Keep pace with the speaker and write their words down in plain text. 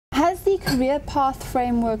Career Path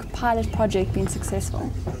Framework pilot project been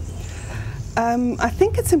successful? I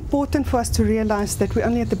think it's important for us to realize that we're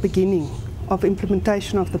only at the beginning of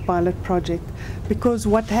implementation of the pilot project, because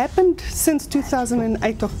what happened since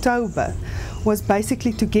 2008 October was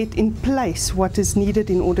basically to get in place what is needed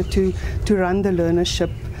in order to run the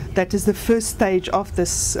learnership. That is the first stage of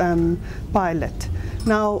this pilot.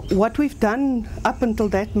 Now, what we've done up until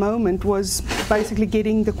that moment was basically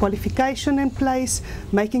getting the qualification in place,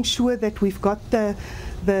 making sure that we've got the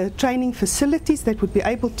training facilities that would be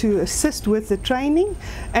able to assist with the training,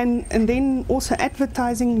 and then also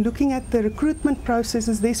advertising, looking at the recruitment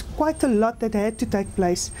processes. There's quite a lot that had to take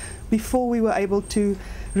place before we were able to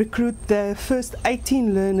recruit the first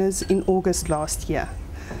 18 learners in August last year.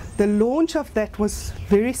 The launch of that was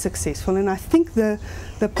very successful, and I think the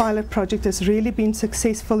pilot project has really been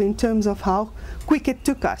successful in terms of how quick it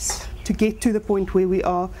took us to get to the point where we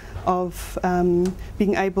are of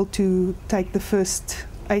being able to take the first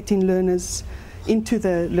 18 learners into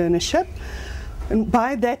the learnership. And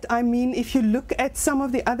by that I mean, if you look at some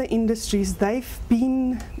of the other industries, they've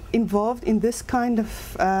been involved in this kind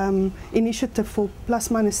of initiative for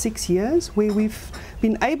 ±6 years, where we've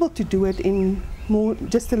been able to do it in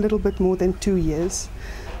just a little bit more than 2 years.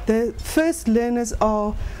 The first learners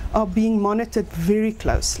are being monitored very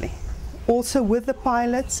closely, also with the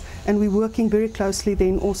pilots, and we're working very closely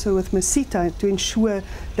then also with Merseta to ensure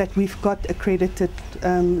that we've got accredited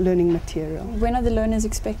learning material. When are the learners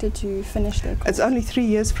expected to finish their course? It's only 3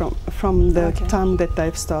 years from the time that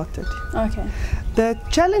they've started. Okay. The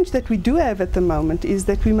challenge that we do have at the moment is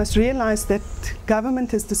that we must realize that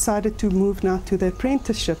government has decided to move now to the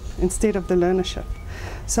apprenticeship instead of the learnership.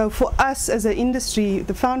 So for us as an industry,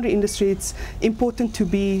 the foundry industry, it's important to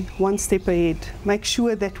be one step ahead. Make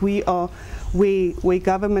sure that we are where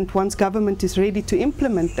government, once government is ready to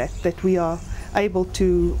implement that we are able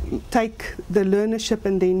to take the learnership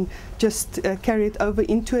and then just carry it over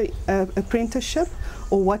into an apprenticeship,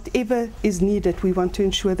 or whatever is needed. We want to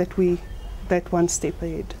ensure that that one step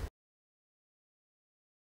ahead.